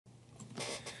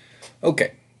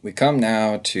Okay, we come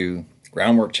now to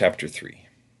Groundwork Chapter 3.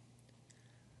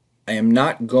 I am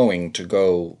not going to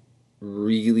go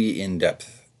really in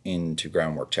depth into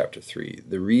Groundwork Chapter 3.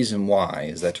 The reason why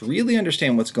is that to really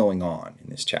understand what's going on in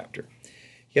this chapter,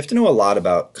 you have to know a lot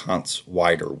about Kant's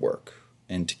wider work.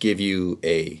 And to give you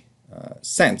a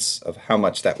sense of how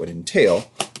much that would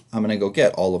entail, I'm going to go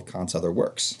get all of Kant's other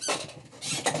works.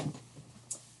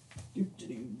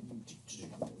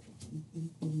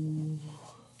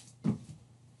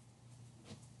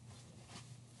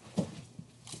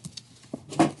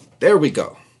 There we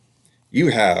go. You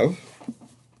have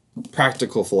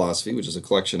Practical Philosophy, which is a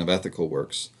collection of ethical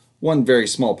works. One very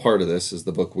small part of this is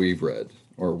the book we've read,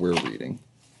 or we're reading.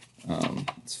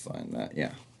 Let's find that,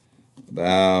 yeah.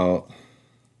 About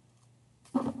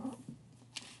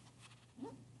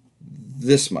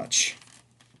this much.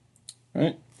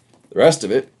 Right? The rest of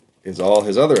it is all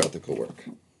his other ethical work.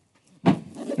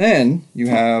 Then you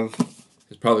have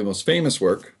his probably most famous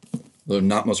work, though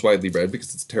not most widely read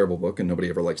because it's a terrible book and nobody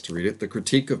ever likes to read it, The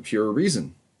Critique of Pure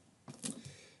Reason.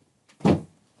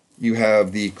 You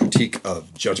have the Critique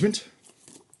of Judgment.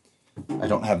 I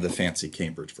don't have the fancy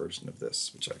Cambridge version of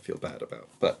this, which I feel bad about.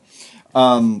 But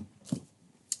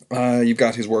you've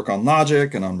got his work on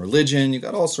logic and on religion. You've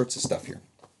got all sorts of stuff here.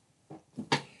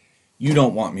 You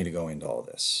don't want me to go into all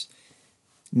this.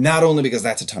 Not only because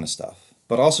that's a ton of stuff,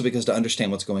 but also because to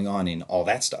understand what's going on in all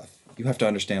that stuff, you have to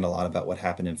understand a lot about what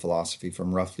happened in philosophy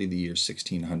from roughly the years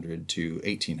 1600 to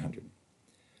 1800. You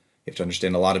have to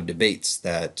understand a lot of debates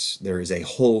that there is a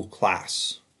whole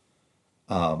class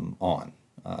on.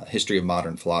 History of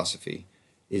modern philosophy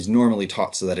is normally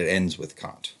taught so that it ends with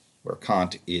Kant, where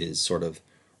Kant is sort of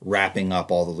wrapping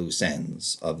up all the loose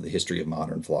ends of the history of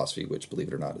modern philosophy, which, believe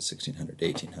it or not, is 1600 to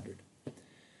 1800.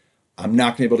 I'm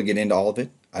not going to be able to get into all of it.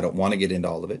 I don't want to get into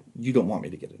all of it. You don't want me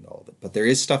to get into all of it. But there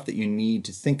is stuff that you need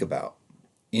to think about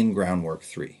in Groundwork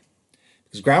 3.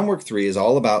 Because Groundwork 3 is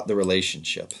all about the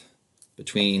relationship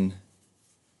between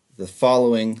the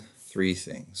following three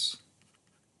things: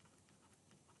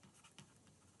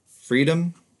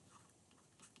 freedom,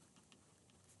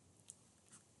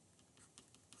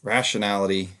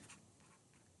 rationality,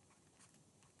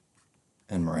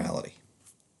 and morality.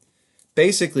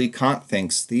 Basically, Kant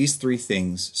thinks these three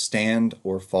things stand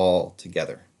or fall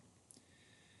together.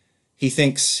 He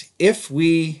thinks if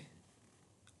we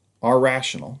are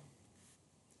rational,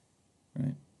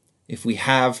 right, if we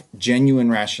have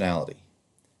genuine rationality,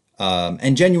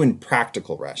 and genuine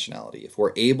practical rationality, if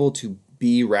we're able to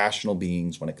be rational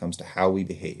beings when it comes to how we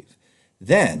behave,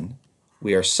 then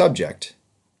we are subject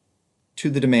to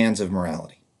the demands of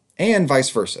morality. And vice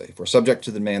versa. If we're subject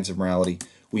to the demands of morality,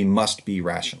 we must be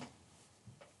rational.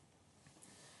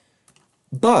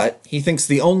 But he thinks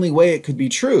the only way it could be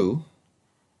true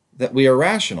that we are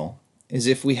rational is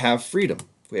if we have freedom,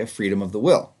 if we have freedom of the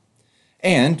will.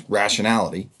 And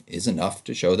rationality is enough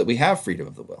to show that we have freedom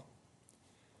of the will.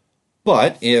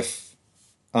 But if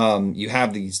you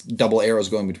have these double arrows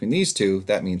going between these two,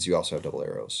 that means you also have double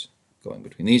arrows going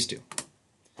between these two.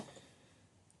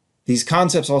 These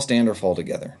concepts all stand or fall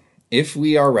together. If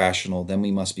we are rational, then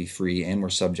we must be free and we're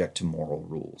subject to moral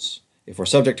rules. If we're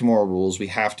subject to moral rules, we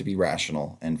have to be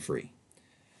rational and free.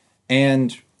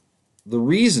 And the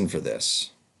reason for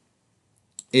this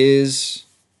is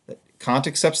that Kant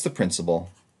accepts the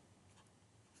principle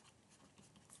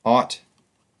ought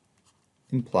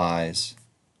implies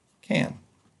can.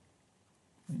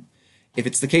 If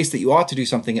it's the case that you ought to do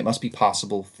something, it must be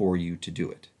possible for you to do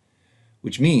it.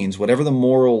 Which means whatever the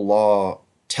moral law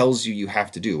tells you you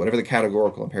have to do, whatever the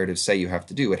categorical imperatives say you have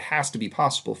to do, it has to be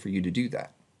possible for you to do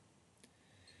that.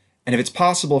 And if it's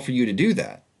possible for you to do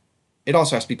that, it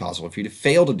also has to be possible for you to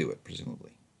fail to do it,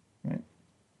 presumably. Right?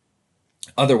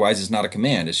 Otherwise, it's not a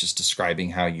command. It's just describing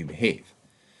how you behave.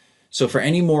 So for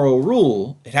any moral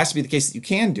rule, it has to be the case that you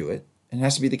can do it, and it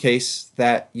has to be the case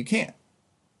that you can't.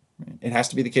 Right? It has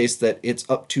to be the case that it's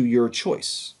up to your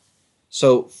choice.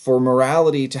 So for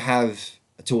morality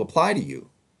to apply to you,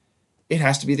 it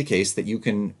has to be the case that you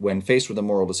can, when faced with a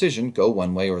moral decision, go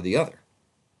one way or the other.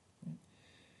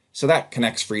 So that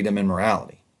connects freedom and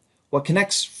morality. What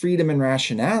connects freedom and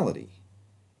rationality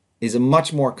is a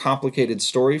much more complicated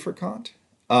story for Kant.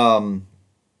 But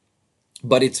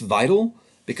it's vital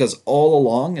because all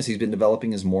along, as he's been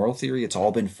developing his moral theory, it's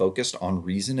all been focused on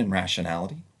reason and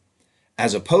rationality,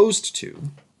 as opposed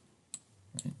to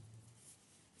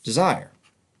desire.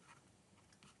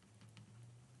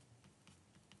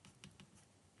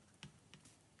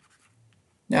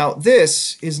 Now,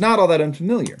 this is not all that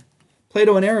unfamiliar.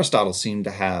 Plato and Aristotle seem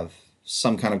to have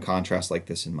some kind of contrast like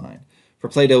this in mind. For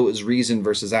Plato, it was reason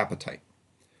versus appetite.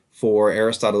 For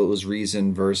Aristotle, it was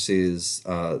reason versus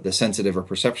the sensitive or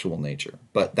perceptual nature.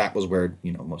 But that was where,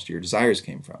 most of your desires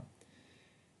came from.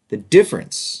 The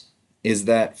difference is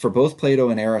that for both Plato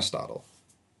and Aristotle,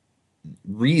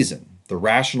 reason, the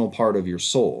rational part of your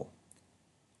soul,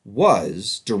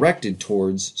 was directed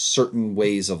towards certain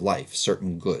ways of life,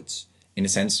 certain goods. In a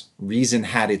sense, reason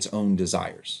had its own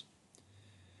desires.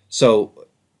 So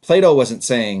Plato wasn't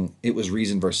saying it was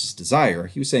reason versus desire.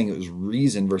 He was saying it was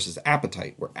reason versus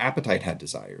appetite, where appetite had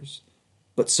desires,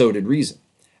 but so did reason.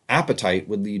 Appetite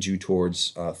would lead you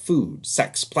towards food,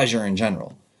 sex, pleasure in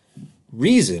general.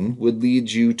 Reason would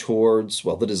lead you towards,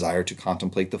 the desire to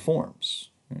contemplate the forms.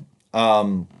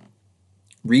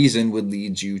 Reason would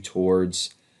lead you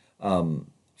towards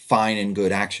fine and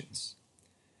good actions.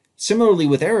 Similarly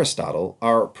with Aristotle,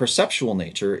 our perceptual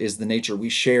nature is the nature we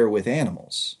share with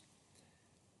animals.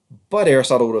 But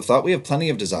Aristotle would have thought we have plenty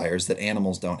of desires that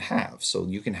animals don't have, so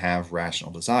you can have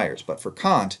rational desires. But for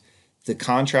Kant, the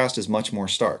contrast is much more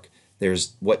stark.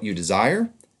 There's what you desire,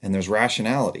 and there's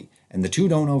rationality, and the two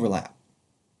don't overlap.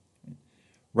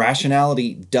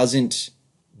 Rationality doesn't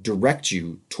direct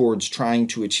you towards trying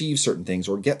to achieve certain things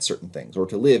or get certain things or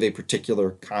to live a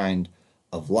particular kind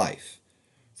of life.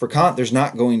 For Kant, there's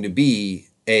not going to be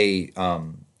a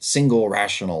single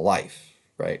rational life,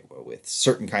 right, with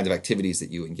certain kinds of activities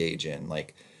that you engage in.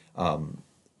 Like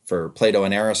for Plato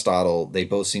and Aristotle, they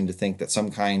both seem to think that some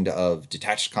kind of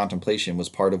detached contemplation was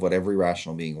part of what every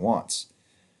rational being wants.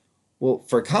 Well,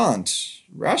 for Kant,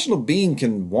 rational being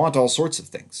can want all sorts of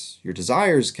things. Your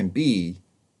desires can be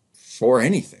for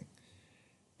anything,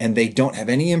 and they don't have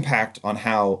any impact on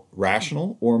how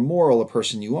rational or moral a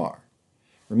person you are.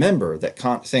 Remember that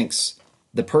Kant thinks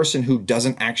the person who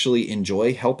doesn't actually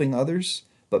enjoy helping others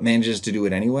but manages to do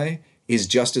it anyway is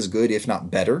just as good, if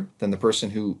not better, than the person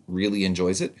who really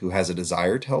enjoys it, who has a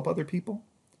desire to help other people.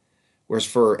 Whereas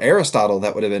for Aristotle,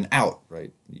 that would have been out,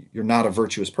 right? You're not a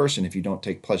virtuous person if you don't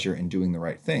take pleasure in doing the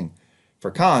right thing.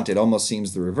 For Kant, it almost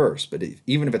seems the reverse. But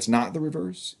even if it's not the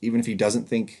reverse, even if he doesn't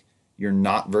think you're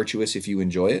not virtuous if you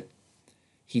enjoy it,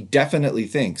 he definitely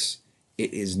thinks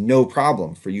it is no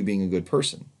problem for you being a good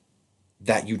person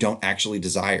that you don't actually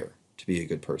desire to be a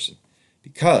good person,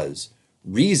 because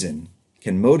reason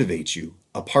can motivate you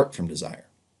apart from desire.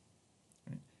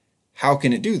 How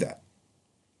can it do that?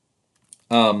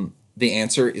 The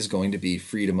answer is going to be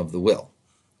freedom of the will.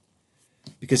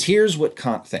 Because here's what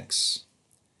Kant thinks.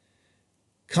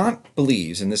 Kant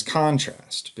believes in this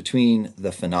contrast between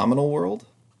the phenomenal world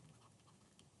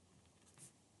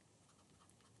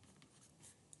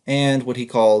and what he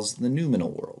calls the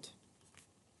noumenal world.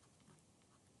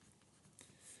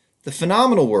 The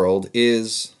phenomenal world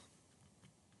is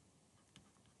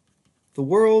the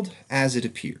world as it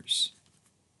appears.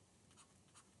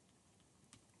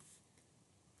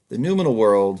 The noumenal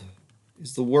world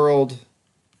is the world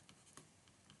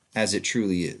as it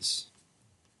truly is.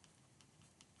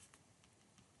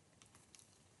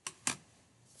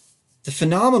 The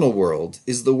phenomenal world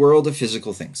is the world of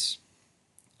physical things.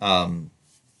 So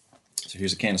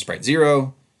here's a can of Sprite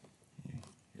Zero.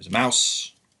 Here's a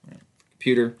mouse,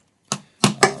 computer.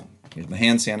 Here's my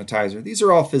hand sanitizer. These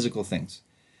are all physical things.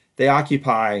 They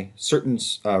occupy certain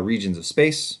regions of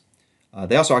space.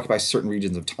 They also occupy certain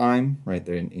regions of time, right?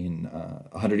 They're in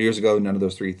 100 years ago, none of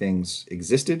those three things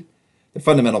existed. Their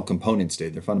fundamental components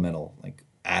did. Their fundamental,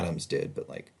 atoms did, but,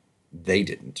 they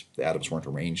didn't. The atoms weren't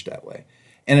arranged that way.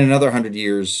 And in another 100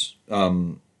 years,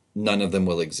 none of them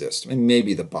will exist. I mean,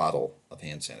 maybe the bottle of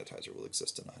hand sanitizer will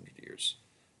exist in 100 years,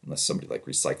 unless somebody,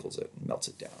 recycles it and melts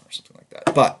it down or something like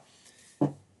that. But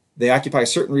they occupy a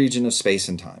certain region of space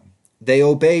and time. They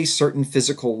obey certain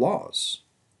physical laws,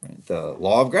 right? The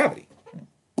law of gravity.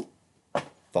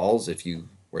 Falls, if you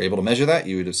were able to measure that,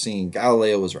 you would have seen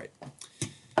Galileo was right.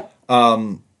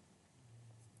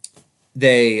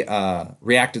 They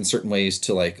react in certain ways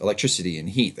to electricity and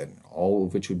heat, and all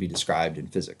of which would be described in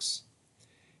physics.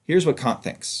 Here's what Kant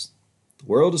thinks. The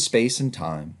world of space and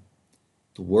time,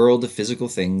 the world of physical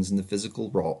things and the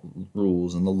physical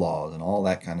rules and the laws and all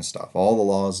that kind of stuff, all the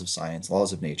laws of science,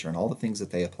 laws of nature, and all the things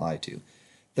that they apply to,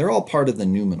 they're all part of the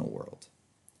noumenal world.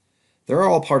 They're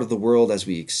all part of the world as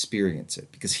we experience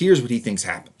it, because here's what he thinks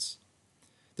happens.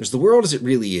 There's the world as it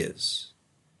really is,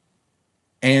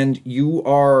 and you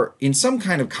are in some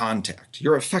kind of contact.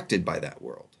 You're affected by that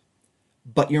world,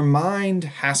 but your mind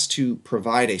has to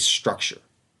provide a structure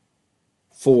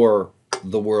for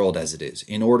the world as it is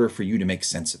in order for you to make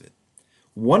sense of it.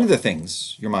 One of the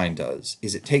things your mind does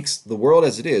is it takes the world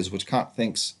as it is, which Kant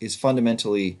thinks is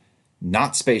fundamentally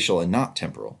not spatial and not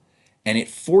temporal, and it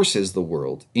forces the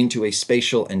world into a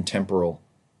spatial and temporal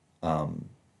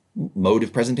mode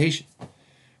of presentation.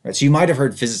 Right? So you might have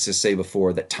heard physicists say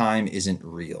before that time isn't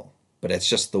real, but it's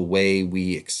just the way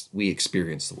we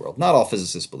experience the world. Not all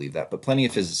physicists believe that, but plenty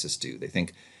of physicists do. They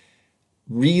think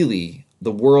really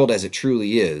the world as it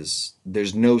truly is,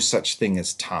 there's no such thing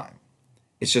as time.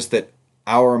 It's just that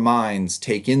our minds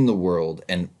take in the world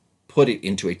and put it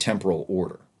into a temporal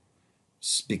order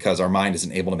because our mind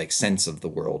isn't able to make sense of the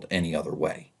world any other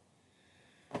way.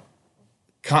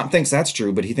 Kant thinks that's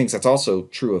true, but he thinks that's also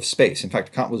true of space. In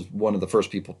fact, Kant was one of the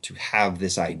first people to have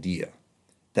this idea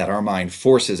that our mind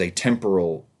forces a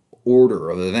temporal order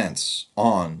of events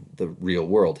on the real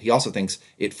world. He also thinks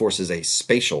it forces a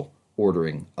spatial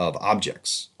ordering of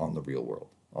objects on the real world,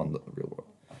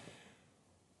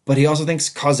 But he also thinks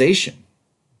causation,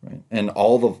 right? And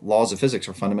all the laws of physics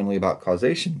are fundamentally about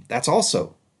causation. That's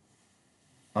also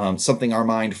something our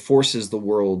mind forces the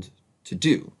world to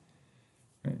do.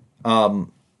 Right?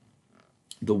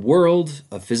 The world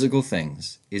of physical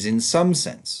things is in some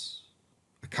sense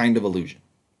a kind of illusion.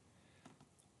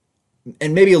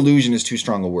 And maybe illusion is too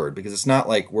strong a word because it's not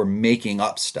like we're making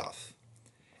up stuff.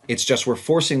 It's just we're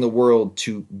forcing the world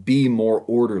to be more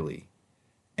orderly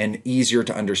and easier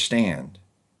to understand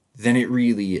than it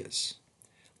really is.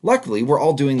 Luckily, we're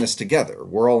all doing this together.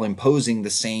 We're all imposing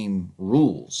the same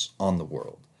rules on the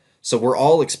world. So we're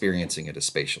all experiencing it as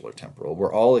spatial or temporal.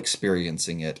 We're all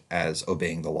experiencing it as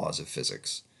obeying the laws of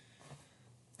physics.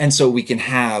 And so we can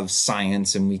have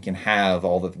science and we can have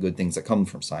all the good things that come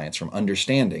from science, from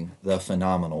understanding the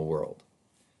phenomenal world,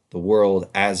 the world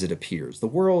as it appears, the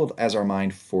world as our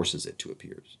mind forces it to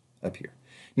appear.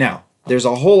 Now, there's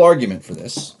a whole argument for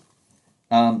this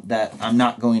that I'm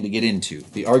not going to get into.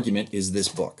 The argument is this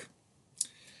book.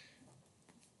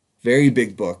 Very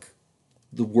big book,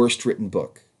 the worst written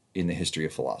book in the history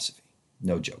of philosophy.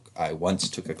 No joke. I once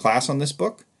took a class on this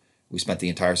book. We spent the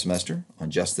entire semester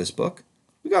on just this book.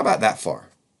 We got about that far.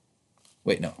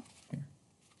 Wait, no. Here.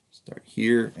 Start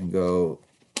here and go.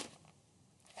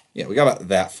 Yeah, we got about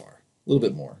that far. A little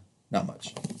bit more. Not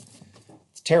much.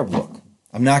 It's a terrible book.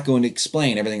 I'm not going to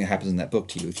explain everything that happens in that book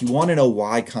to you. If you want to know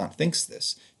why Kant thinks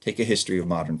this, take a history of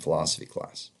modern philosophy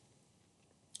class.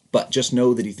 But just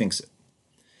know that he thinks it.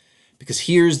 Because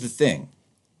here's the thing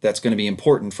that's going to be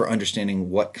important for understanding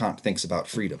what Kant thinks about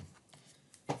freedom.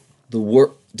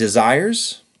 The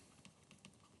desires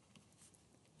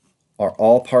are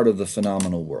all part of the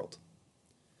phenomenal world.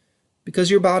 Because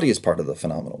your body is part of the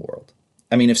phenomenal world.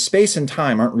 I mean, if space and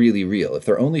time aren't really real, if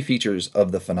they're only features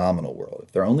of the phenomenal world,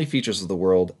 if they're only features of the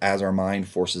world as our mind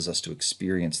forces us to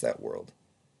experience that world,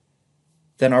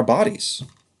 then our bodies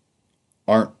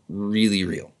aren't really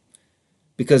real.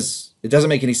 Because it doesn't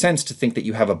make any sense to think that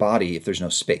you have a body if there's no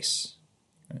space.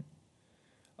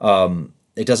 Right?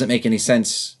 It doesn't make any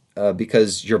sense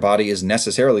because your body is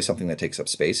necessarily something that takes up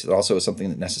space. It also is something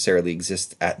that necessarily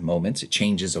exists at moments. It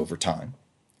changes over time.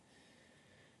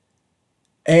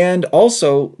 And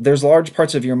also, there's large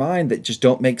parts of your mind that just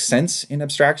don't make sense in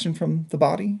abstraction from the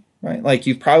body, right? Like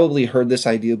you've probably heard this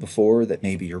idea before that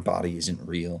maybe your body isn't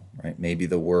real, right? Maybe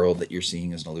the world that you're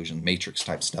seeing is an illusion, Matrix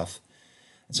type stuff.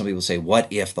 And some people say, what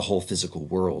if the whole physical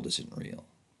world isn't real?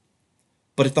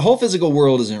 But if the whole physical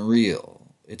world isn't real,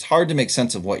 it's hard to make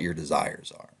sense of what your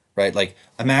desires are, right? Like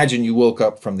imagine you woke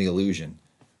up from the illusion.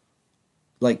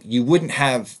 Like you wouldn't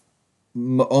have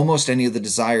almost any of the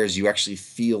desires you actually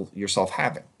feel yourself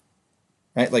having,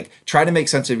 right? Like try to make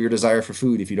sense of your desire for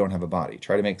food if you don't have a body.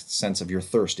 Try to make sense of your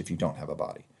thirst if you don't have a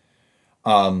body.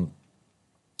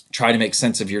 Try to make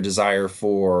sense of your desire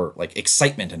for like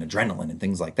excitement and adrenaline and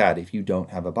things like that if you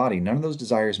don't have a body. None of those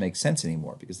desires make sense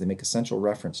anymore because they make essential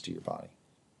reference to your body.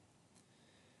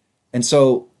 And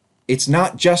so it's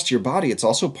not just your body, it's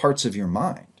also parts of your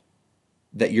mind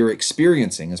that you're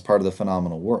experiencing as part of the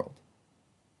phenomenal world.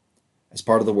 As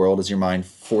part of the world as your mind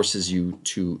forces you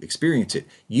to experience it.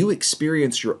 You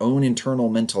experience your own internal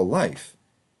mental life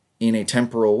in a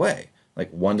temporal way. Like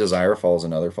one desire follows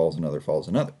another, follows another, follows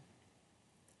another.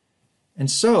 And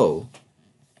so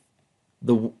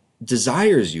the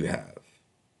desires you have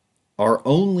are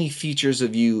only features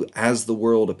of you as the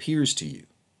world appears to you.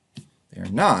 They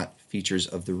are not features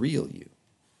of the real you.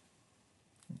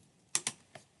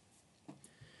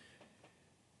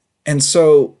 And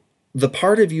so the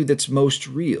part of you that's most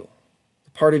real,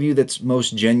 the part of you that's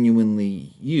most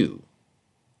genuinely you,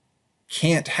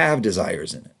 can't have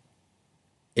desires in it.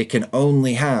 It can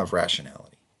only have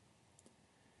rationality.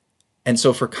 And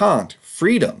so for Kant,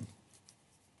 freedom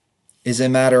is a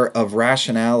matter of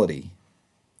rationality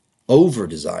over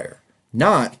desire,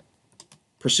 not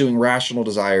pursuing rational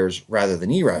desires rather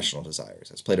than irrational desires,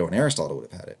 as Plato and Aristotle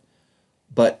would have had it,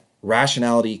 but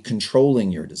rationality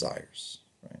controlling your desires.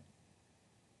 Right?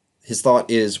 his thought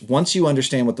is, once you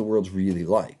understand what the world's really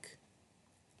like,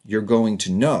 you're going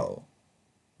to know,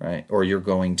 right? Or you're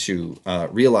going to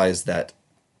realize that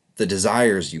the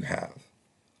desires you have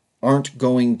aren't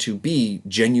going to be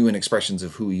genuine expressions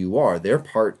of who you are. They're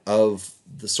part of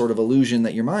the sort of illusion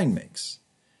that your mind makes.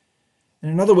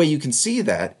 And another way you can see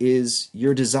that is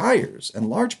your desires and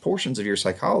large portions of your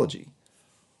psychology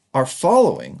are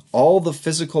following all the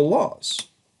physical laws.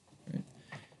 Right?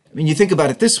 I mean, you think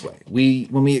about it this way.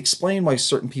 When we explain why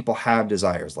certain people have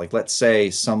desires, like let's say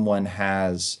someone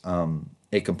has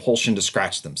a compulsion to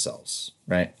scratch themselves,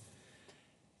 right?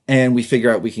 And we figure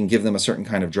out we can give them a certain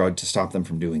kind of drug to stop them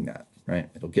from doing that, right?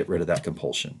 It'll get rid of that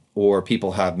compulsion. Or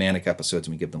people have manic episodes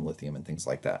and we give them lithium and things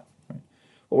like that. Right?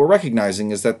 What we're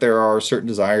recognizing is that there are certain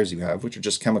desires you have, which are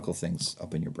just chemical things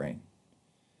up in your brain.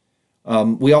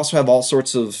 We also have all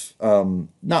sorts of,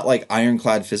 not like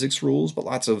ironclad physics rules, but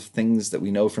lots of things that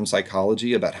we know from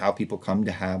psychology about how people come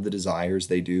to have the desires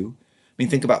they do. I mean,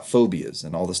 think about phobias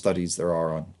and all the studies there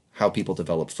are on how people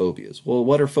develop phobias. Well,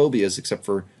 what are phobias except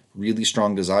for really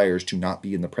strong desires to not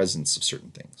be in the presence of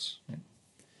certain things? Right?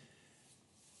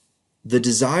 The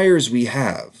desires we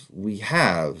have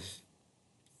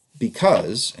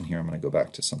because, and here I'm going to go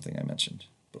back to something I mentioned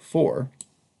before,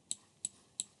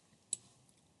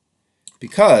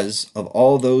 because of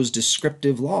all those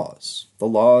descriptive laws, the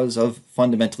laws of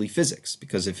fundamentally physics.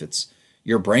 Because if it's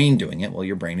your brain doing it, well,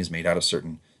 your brain is made out of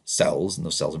certain cells, and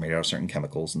those cells are made out of certain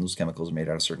chemicals, and those chemicals are made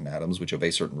out of certain atoms, which obey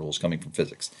certain rules coming from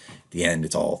physics. At the end,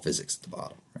 it's all physics at the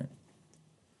bottom, right?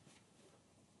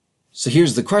 So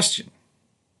here's the question.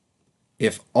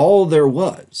 If all there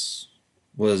was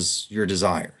your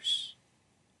desires,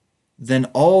 then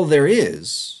all there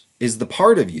is the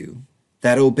part of you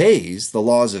that obeys the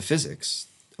laws of physics,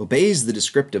 obeys the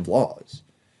descriptive laws,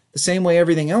 the same way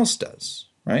everything else does,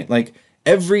 right? Like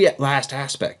every last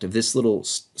aspect of this little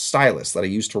stylus that I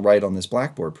used to write on this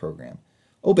Blackboard program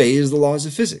obeys the laws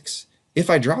of physics. If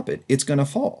I drop it, it's going to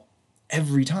fall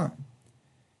every time.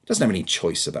 It doesn't have any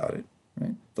choice about it,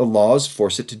 right? The laws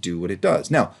force it to do what it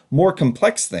does. Now, more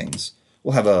complex things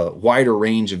will have a wider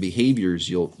range of behaviors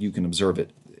you can observe it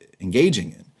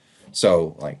engaging in.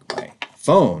 So, like my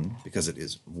phone, because it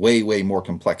is way, way more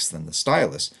complex than the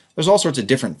stylus, there's all sorts of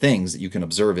different things that you can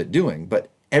observe it doing, but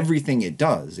everything it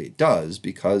does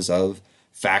because of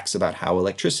facts about how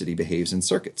electricity behaves in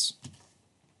circuits.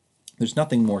 There's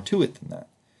nothing more to it than that.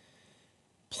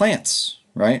 Plants,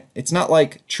 right? It's not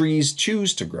like trees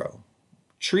choose to grow.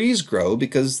 Trees grow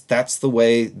because that's the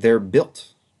way they're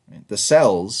built. Right? The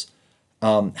cells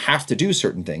have to do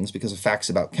certain things because of facts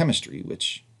about chemistry,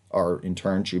 which are in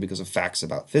turn true because of facts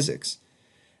about physics.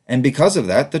 And because of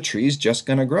that, the tree's just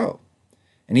going to grow.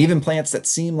 And even plants that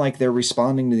seem like they're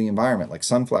responding to the environment, like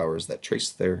sunflowers that trace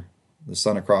the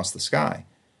sun across the sky,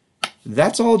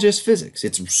 that's all just physics.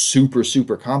 It's super,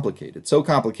 super complicated. So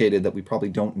complicated that we probably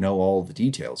don't know all the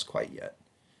details quite yet.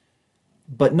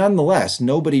 But nonetheless,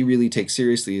 nobody really takes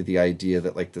seriously the idea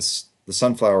that like the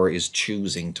sunflower is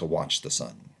choosing to watch the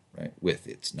sun, right, with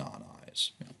its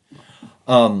non-eyes.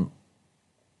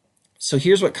 So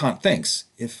here's what Kant thinks.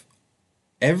 If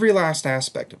every last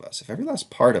aspect of us, if every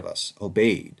last part of us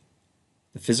obeyed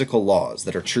the physical laws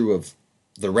that are true of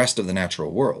the rest of the natural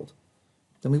world,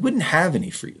 then we wouldn't have any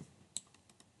freedom.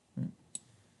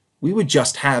 We would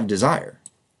just have desire.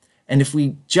 And if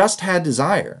we just had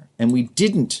desire and we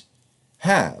didn't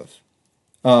have,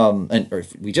 or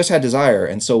if we just had desire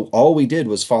and so all we did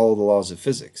was follow the laws of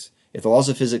physics, if the laws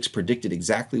of physics predicted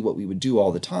exactly what we would do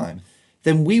all the time,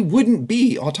 then we wouldn't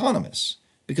be autonomous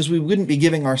because we wouldn't be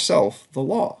giving ourselves the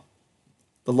law.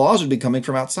 The laws would be coming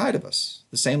from outside of us.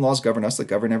 The same laws govern us that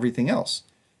govern everything else.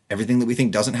 Everything that we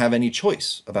think doesn't have any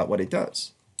choice about what it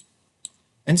does.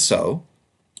 And so,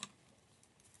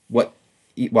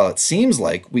 while it seems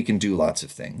like we can do lots of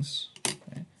things,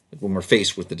 right, when we're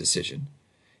faced with the decision,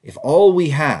 if all we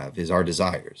have is our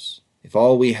desires, if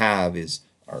all we have is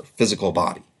our physical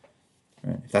body,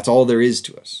 right, if that's all there is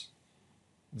to us,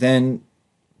 then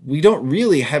we don't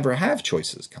really ever have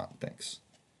choices, Kant thinks.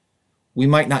 We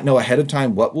might not know ahead of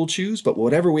time what we'll choose, but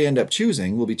whatever we end up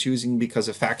choosing, we'll be choosing because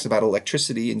of facts about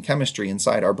electricity and chemistry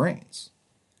inside our brains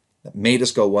that made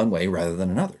us go one way rather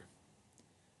than another.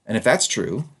 And if that's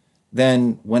true,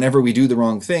 then whenever we do the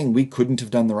wrong thing, we couldn't have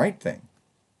done the right thing.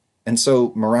 And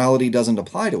so morality doesn't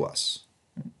apply to us.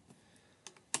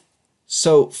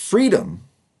 So freedom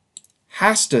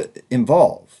has to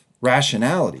involve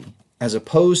rationality as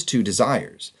opposed to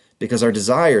desires, because our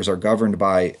desires are governed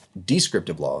by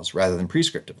descriptive laws rather than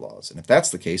prescriptive laws. And if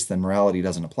that's the case, then morality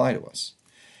doesn't apply to us.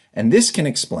 And this can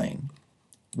explain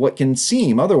what can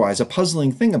seem otherwise a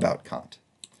puzzling thing about Kant,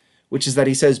 which is that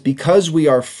he says, because we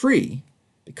are free,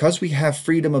 because we have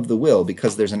freedom of the will,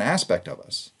 because there's an aspect of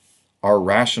us, our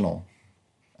rational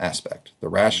aspect, the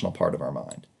rational part of our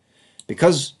mind,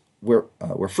 because we're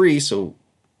free, so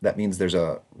that means there's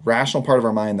a rational part of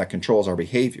our mind that controls our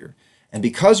behavior. And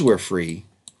because we're free,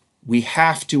 we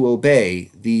have to obey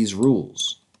these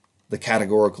rules, the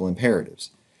categorical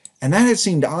imperatives. And that has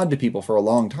seemed odd to people for a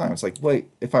long time. It's like, wait,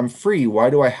 if I'm free, why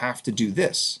do I have to do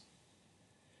this?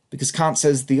 Because Kant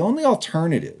says the only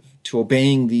alternative to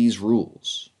obeying these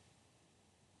rules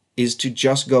is to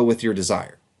just go with your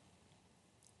desire.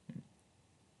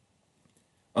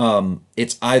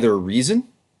 It's either reason,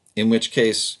 in which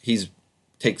case he's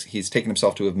taken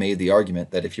himself to have made the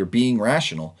argument that if you're being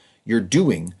rational, you're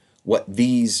doing what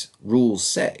these rules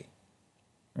say,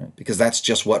 right? Because that's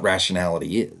just what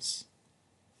rationality is.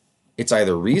 It's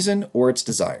either reason or it's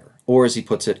desire, or as he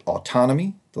puts it,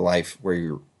 autonomy, the life where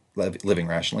you're living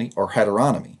rationally, or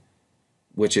heteronomy,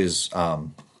 which is,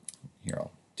 here,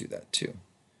 I'll do that too.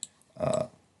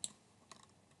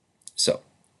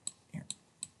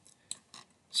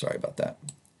 Sorry about that.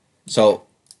 So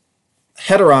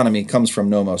heteronomy comes from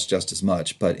nomos just as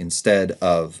much, but instead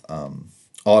of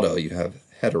auto, you have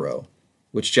hetero,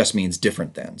 which just means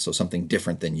different than, so something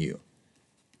different than you,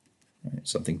 right?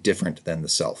 Something different than the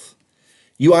self.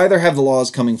 You either have the laws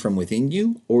coming from within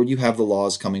you, or you have the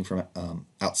laws coming from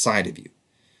outside of you.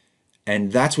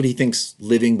 And that's what he thinks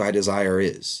living by desire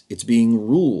is. It's being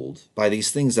ruled by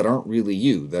these things that aren't really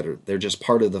you, they're just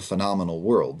part of the phenomenal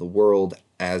world, the world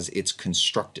as it's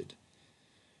constructed,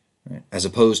 right? As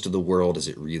opposed to the world as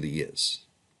it really is.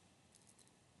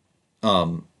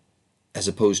 As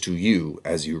opposed to you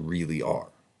as you really are.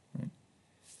 Right?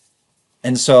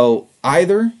 And so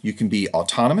either you can be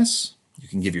autonomous, you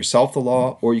can give yourself the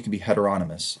law, or you can be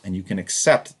heteronymous, and you can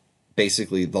accept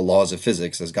basically the laws of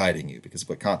physics as guiding you, because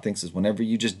what Kant thinks is whenever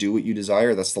you just do what you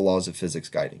desire, that's the laws of physics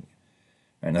guiding you.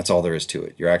 And that's all there is to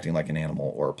it. You're acting like an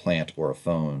animal or a plant or a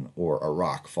phone or a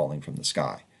rock falling from the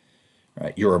sky.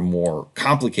 Right? You're a more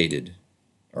complicated,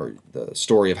 or the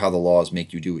story of how the laws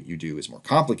make you do what you do is more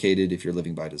complicated if you're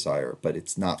living by desire, but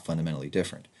it's not fundamentally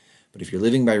different. But if you're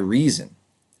living by reason,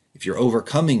 if you're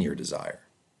overcoming your desire,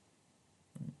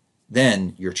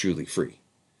 then you're truly free.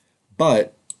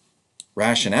 But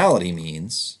rationality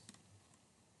means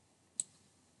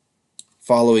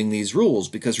following these rules,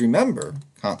 because remember,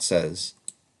 Kant says,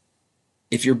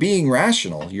 if you're being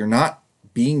rational, you're not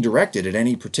being directed at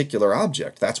any particular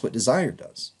object. That's what desire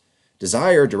does.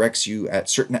 Desire directs you at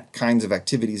certain kinds of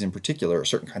activities in particular, or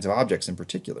certain kinds of objects in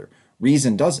particular.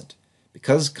 Reason doesn't.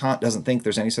 Because Kant doesn't think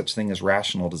there's any such thing as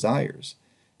rational desires,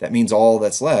 that means all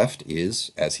that's left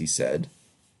is, as he said,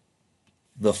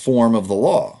 the form of the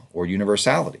law, or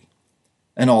universality.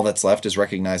 And all that's left is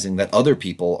recognizing that other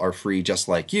people are free just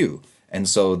like you. And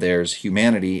so there's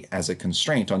humanity as a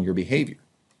constraint on your behavior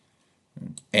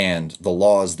and the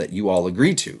laws that you all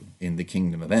agree to in the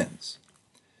kingdom of ends.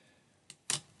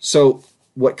 So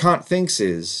what Kant thinks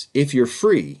is, if you're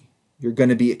free, you're going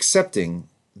to be accepting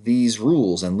these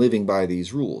rules and living by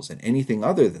these rules. And anything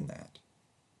other than that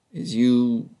is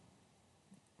you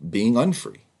being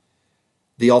unfree.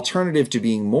 The alternative to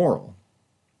being moral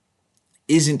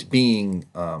isn't being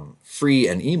free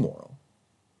and immoral.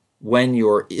 When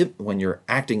you're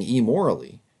acting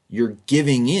immorally, you're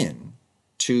giving in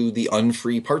to the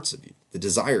unfree parts of you, the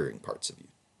desiring parts of you.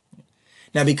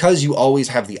 Now, because you always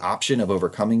have the option of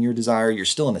overcoming your desire, you're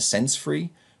still in a sense free,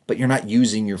 but you're not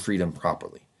using your freedom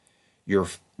properly. You're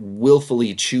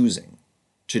willfully choosing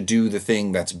to do the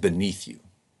thing that's beneath you,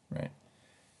 right?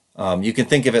 You can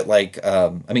think of it like,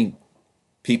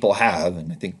 people have,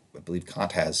 and I believe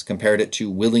Kant has, compared it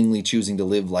to willingly choosing to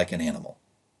live like an animal.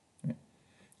 Right?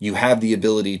 You have the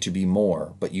ability to be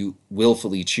more, but you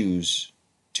willfully choose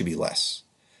to be less.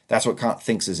 That's what Kant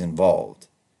thinks is involved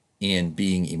in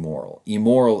being immoral.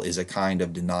 Immoral is a kind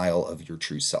of denial of your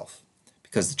true self,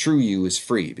 because the true you is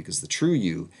free, because the true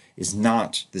you is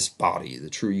not this body. The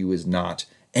true you is not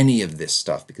any of this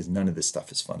stuff, because none of this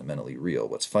stuff is fundamentally real.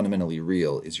 What's fundamentally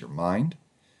real is your mind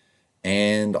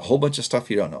and a whole bunch of stuff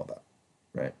you don't know about,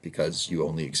 right? Because you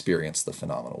only experience the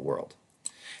phenomenal world.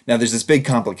 Now, there's this big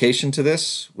complication to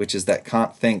this, which is that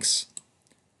Kant thinks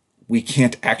we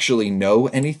can't actually know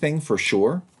anything for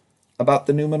sure about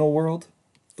the noumenal world,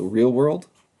 the real world.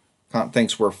 Kant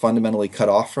thinks we're fundamentally cut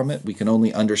off from it. We can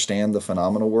only understand the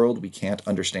phenomenal world. We can't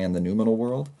understand the noumenal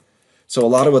world. So a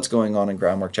lot of what's going on in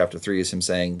Groundwork Chapter 3 is him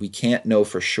saying we can't know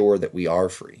for sure that we are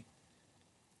free.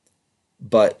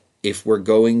 But if we're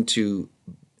going to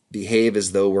behave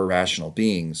as though we're rational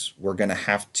beings, we're going to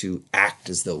have to act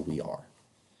as though we are.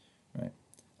 Right?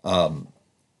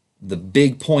 The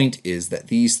big point is that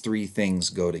these three things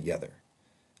go together.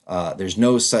 There's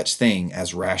no such thing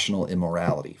as rational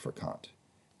immorality for Kant.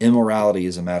 Immorality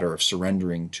is a matter of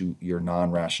surrendering to your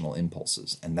non-rational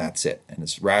impulses, and that's it. And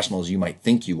as rational as you might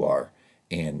think you are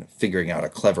and figuring out a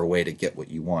clever way to get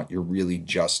what you want, you're really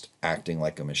just acting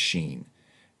like a machine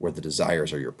where the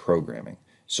desires are your programming.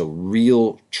 So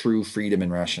real, true freedom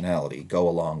and rationality go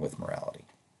along with morality.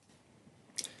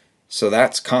 So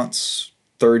that's Kant's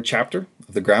third chapter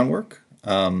of the Groundwork.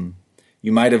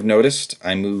 You might have noticed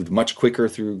I moved much quicker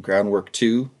through Groundwork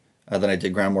 2 than I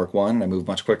did Groundwork 1, and I moved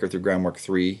much quicker through Groundwork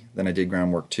 3 than I did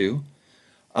Groundwork 2.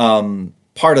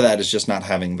 Part of that is just not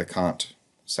having the Kant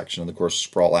section of the course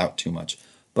sprawl out too much.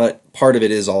 But part of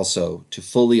it is also to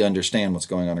fully understand what's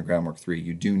going on in Groundwork 3,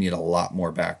 you do need a lot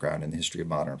more background in the history of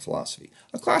modern philosophy.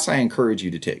 A class I encourage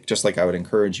you to take, just like I would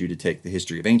encourage you to take the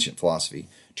history of ancient philosophy,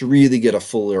 to really get a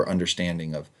fuller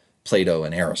understanding of Plato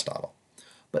and Aristotle.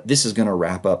 But this is going to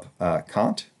wrap up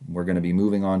Kant. We're going to be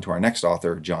moving on to our next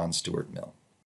author, John Stuart Mill.